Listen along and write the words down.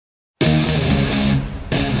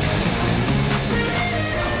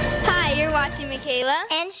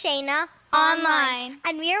Shayna Online.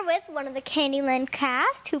 And we are with one of the CandyLand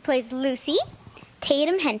cast who plays Lucy,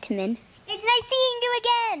 TATUM HENTEMANN. It's nice seeing you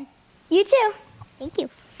again. You too. Thank you.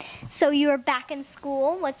 So you are back in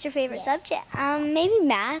school. What's your favorite subject? Maybe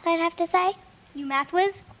math, I'd have to say. You math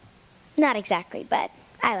whiz? Not exactly, but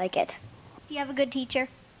I like it. Do you have a good teacher?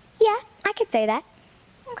 Yeah, I could say that.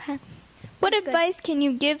 Okay. What advice can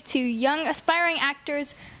you give to young aspiring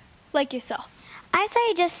actors like yourself? I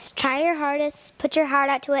say just try your hardest, put your heart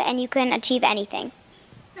out to it, and you can achieve anything.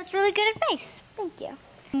 That's really good advice. Thank you.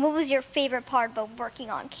 What was your favorite part about working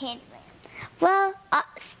on CandyLand? Well,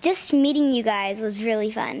 just meeting you guys was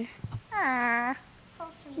really fun. Ah, so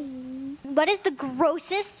sweet. What is the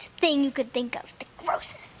grossest thing you could think of? The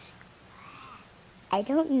grossest. I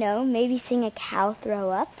don't know. Maybe seeing a cow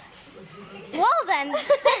throw up. Well then,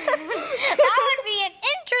 that would be an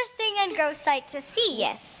interesting and gross sight to see.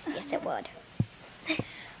 Yes, it would.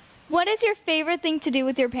 What is your favorite thing to do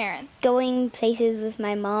with your parents? Going places with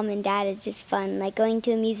my mom and dad is just fun, like going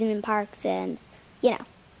to amusement parks and,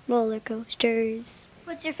 roller coasters.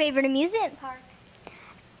 What's your favorite amusement park?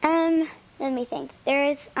 Let me think.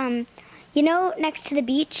 There's, next to the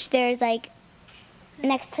beach, there's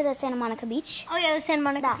next to the Santa Monica Beach. Oh yeah, the Santa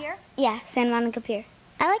Monica Pier? Yeah, Santa Monica Pier.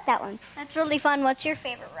 I like that one. That's really fun. What's your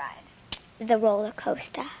favorite ride? The roller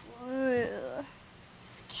coaster. Ooh.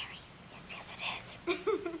 Scary. Yes, it is.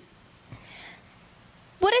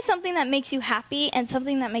 What is something that makes you happy and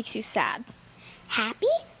something that makes you sad? Happy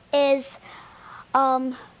is,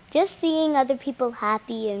 just seeing other people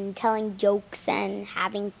happy and telling jokes and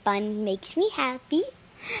having fun makes me happy.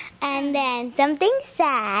 And then something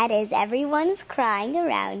sad is everyone's crying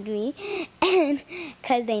around me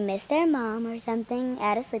because they miss their mom or something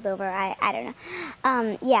at a sleepover. I don't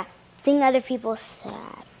know. Seeing other people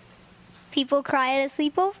sad. People cry at a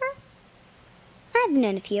sleepover? I've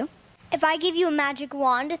known a few. If I give you a magic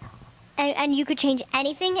wand and you could change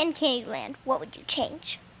anything in CandyLand, what would you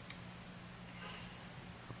change?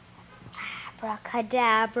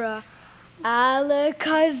 Abracadabra,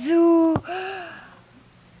 alakazoo.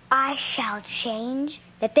 I shall change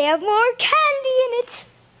that they have more candy in it.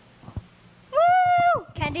 Woo!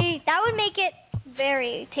 Candy, that would make it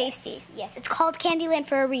very tasty. Yes, it's called CandyLand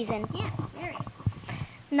for a reason. Yes, very.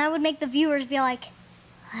 And that would make the viewers be like,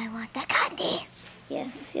 I want that candy.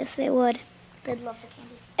 Yes, they would. They'd love the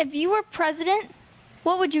candy. If you were president,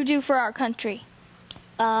 what would you do for our country?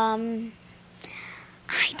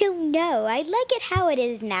 I don't know. I'd like it how it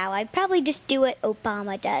is now. I'd probably just do what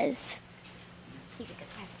Obama does. He's a good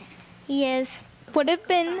president. He is. What have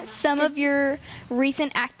been some of your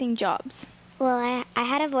recent acting jobs? Well, I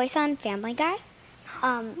had a voice on Family Guy,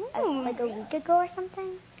 like a week ago or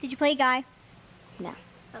something. Did you play Guy? No,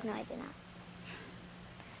 no, I did not.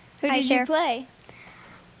 Who did you play?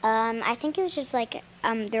 I think it was just like,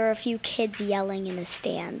 there were a few kids yelling in the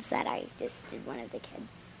stands that I just did one of the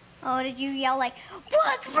kids. Oh, did you yell like,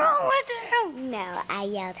 what's wrong with you? No, I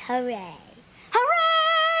yelled, hooray.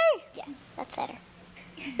 Hooray! Yes, that's better.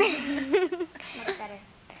 Much better.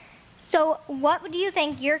 So, what would you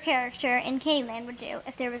think your character in CandyLand would do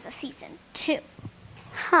if there was a season 2?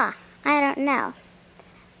 I don't know.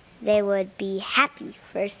 They would be happy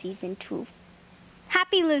for season 2.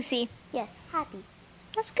 Happy Lucy. Yes, happy.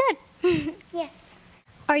 That's good. Yes.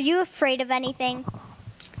 Are you afraid of anything?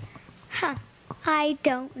 I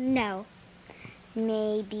don't know.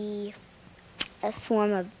 Maybe a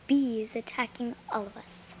swarm of bees attacking all of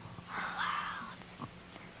us. Wow.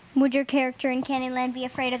 Would your character in CandyLand be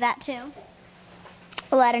afraid of that too?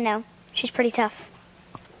 Well, I don't know. She's pretty tough.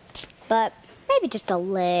 But maybe just a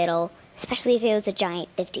little, especially if it was a giant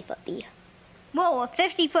 50-foot bee. Whoa, a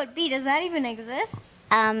 50-foot bee, does that even exist?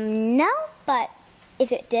 No, but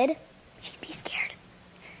if it did, she'd be scared.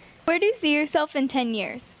 Where do you see yourself in 10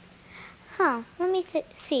 years? Let me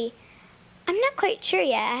see. I'm not quite sure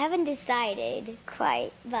yet. I haven't decided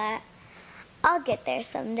quite, but I'll get there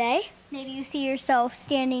someday. Maybe you see yourself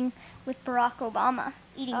standing with Barack Obama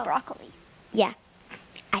eating broccoli. Yeah,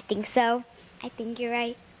 I think so. I think you're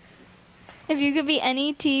right. If you could be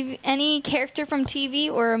any character from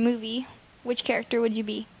TV or a movie, which character would you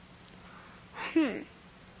be?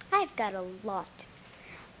 I've got a lot,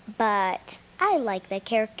 but I like the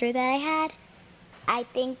character that I had. I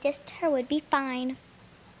think just her would be fine.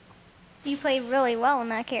 You played really well in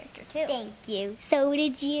that character, too. Thank you. So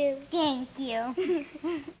did you. Thank you.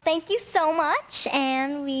 Thank you so much,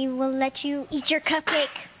 and we will let you eat your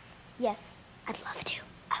cupcake. Yes, I'd love to.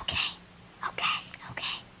 Okay.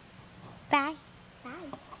 Bye.